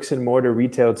bring the bricks and mortar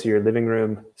retail to your living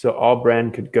room so all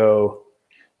brand could go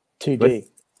 2D?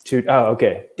 Oh,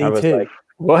 okay. D2. I was like,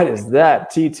 what is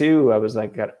that? T2? I was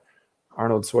like, got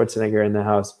Arnold Schwarzenegger in the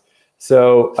house.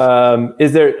 So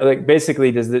is there, like,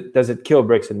 basically, does it kill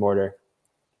bricks and mortar?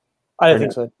 I don't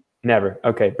think so. Never.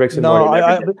 Okay, bricks and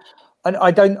mortar.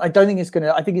 I don't think it's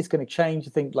gonna. I think it's gonna change.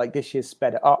 I think, like, this year's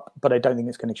sped it up, but I don't think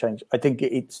it's gonna change. I think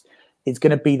it's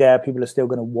gonna be there. People are still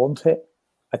gonna want it,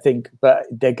 I think, but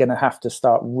they're gonna have to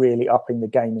start really upping the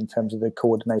game in terms of the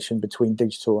coordination between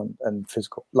digital and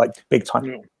physical, like, big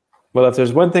time. Well, if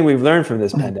there's one thing we've learned from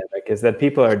this pandemic, is that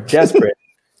people are desperate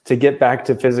to get back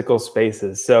to physical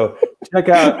spaces. So check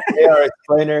out AR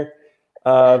Explainer.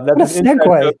 That's what a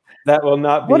segue. That will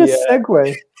not be. What a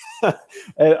segue.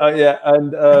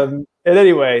 And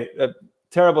anyway, a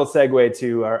terrible segue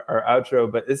to our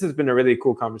outro, but this has been a really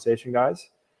cool conversation, guys.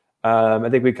 I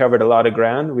think we covered a lot of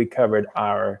ground. We covered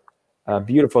our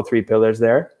beautiful 3 pillars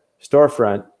there: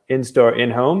 storefront, in-store,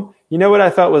 in-home. You know what I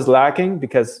felt was lacking,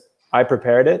 because I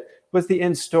prepared it, was the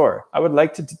in-store. I would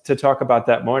like to talk about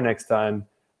that more next time.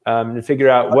 and figure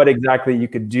out what exactly you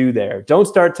could do there. Don't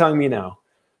start telling me now,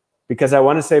 because I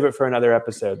want to save it for another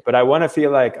episode. But I want to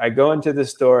feel like I go into the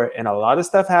store and a lot of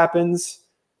stuff happens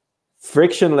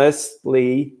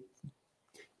frictionlessly,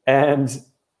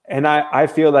 and I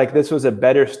feel like this was a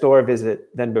better store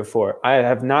visit than before. I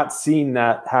have not seen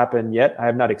that happen yet. I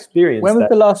have not experienced that. When was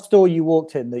the last store you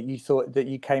walked in that you thought that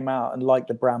you came out and liked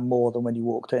the brand more than when you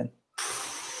walked in?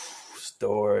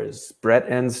 Stores, Brett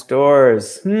and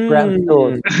stores. Brett and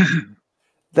stores.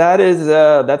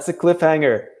 That's a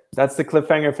cliffhanger. That's the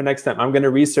cliffhanger for next time. I'm going to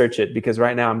research it, because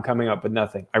right now I'm coming up with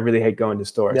nothing. I really hate going to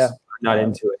stores. Yeah. I'm not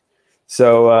into it.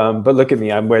 So, but look at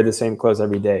me. I wear the same clothes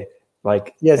every day.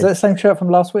 Like, yeah, is that the same shirt from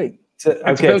last week?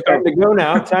 Okay, time to go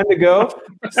now. Time to go.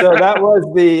 So that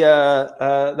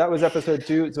was episode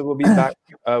 2. So we'll be back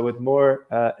with more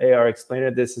AR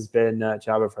Explainer. This has been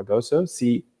Csaba Fragoso,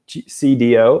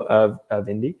 CDO of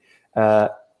INDE,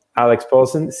 Alex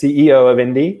Paulson, CEO of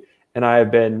INDE, and I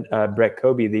have been Brett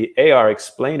Kobe, the AR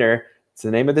Explainer. It's the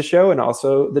name of the show and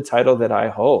also the title that I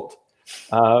hold.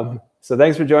 So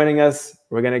thanks for joining us.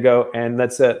 We're gonna go and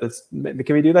let's can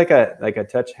we do like a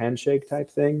touch handshake type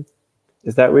thing?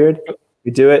 Is that weird?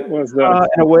 We do it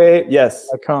in a way. Yes.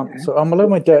 I can't. So I'm a little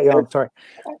my dirty arm. Sorry.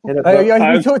 We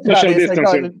talked about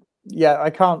this. Yeah, I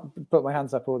can't put my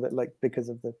hands up all that, like, because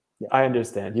of the. Yeah. I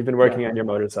understand. You've been working on your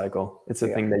motorcycle. It's a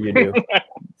thing that you do.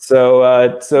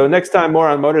 So next time, more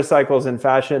on motorcycles and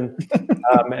fashion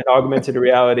and augmented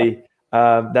reality.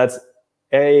 That's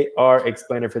AR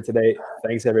Explainer for today.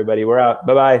 Thanks, everybody. We're out.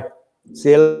 Bye-bye.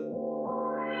 See you.